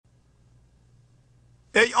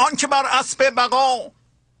ای آن که بر اسب بقا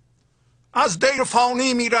از دیر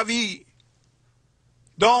فانی می روی،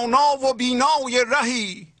 دانا و بینای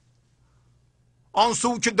رهی آن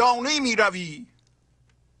سو که دانی می روی.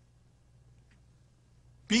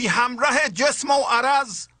 بی همره جسم و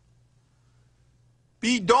عرض،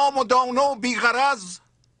 بی دام و دانه و بی غرض،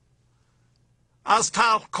 از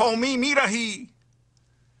تلخ کامی می رهی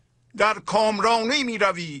در کامرانی می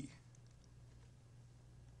روی.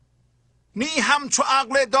 نی همچو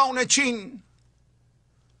عقل دانه چین،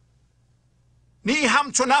 نی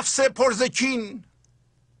همچو نفس پرزکین،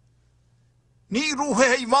 نی روح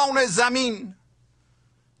حیوان زمین،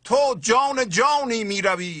 تو جان جانی می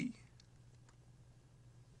روی.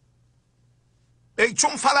 ای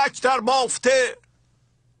چون فلک در بافته،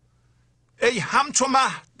 ای همچو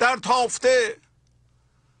مه در تافته،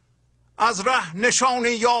 از ره نشانی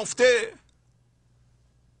یافته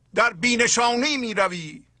در بینشانی می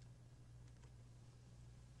روی.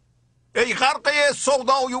 ای غرقه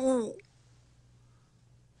سودای او،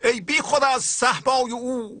 ای بی خود از صهبای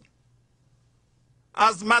او،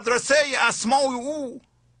 از مدرسه اسمای او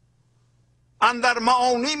اندر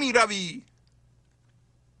معانی می روی.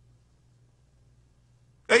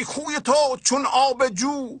 ای خوی تو چون آب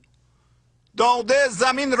جو، داده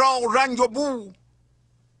زمین را رنگ و بو،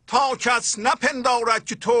 تا کس نپندارد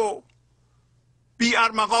که تو بی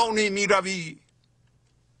ارمغانی می روی.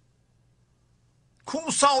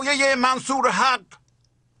 کو سایه منصور حق،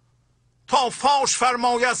 تا فاش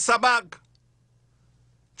فرماید سبق،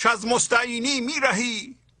 که از مستعینی می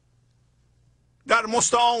رهی در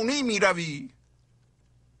مستعانی می روی.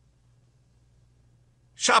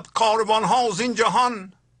 شب کاروان ها زین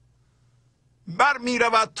جهان بر می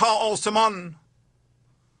رود تا آسمان،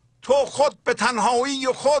 تو خود به تنهایی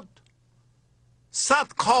و خود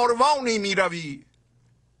صد کاروانی می روی.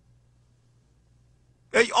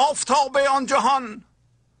 ای آفتاب آن جهان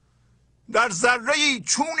در ذره‌ای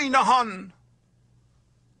چونی نهان،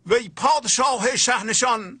 وی پادشاه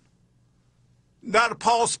شهنشان در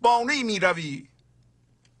پاسبانی می روی.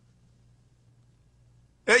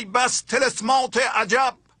 ای بس طلسمات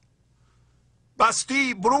عجب،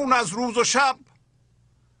 بستی برون از روز و شب،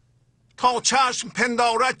 تا چشم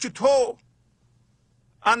پندارد که تو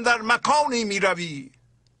اندر مکانی می روی.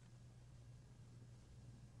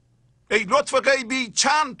 ای لطف غیبی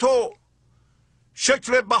چند تو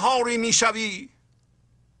شکل بهاری می شوی،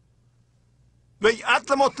 وی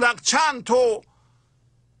عدل مطلق چند تو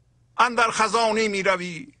اندر خزانی می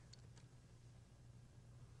روی.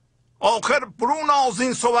 آخر برون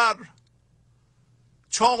آزین صور،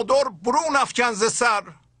 چادر برون افکن ز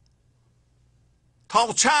سر،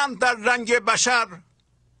 تا چند در رنگ بشر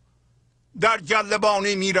در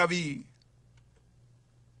گلبانی می روی.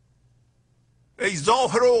 ای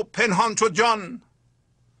ظاهر و پنهان چو جان،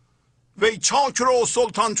 وی چاکر و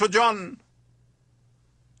سلطان چو جان،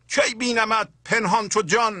 کی بینمت پنهان چو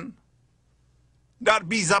جان در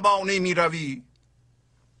بی زبانی می روی.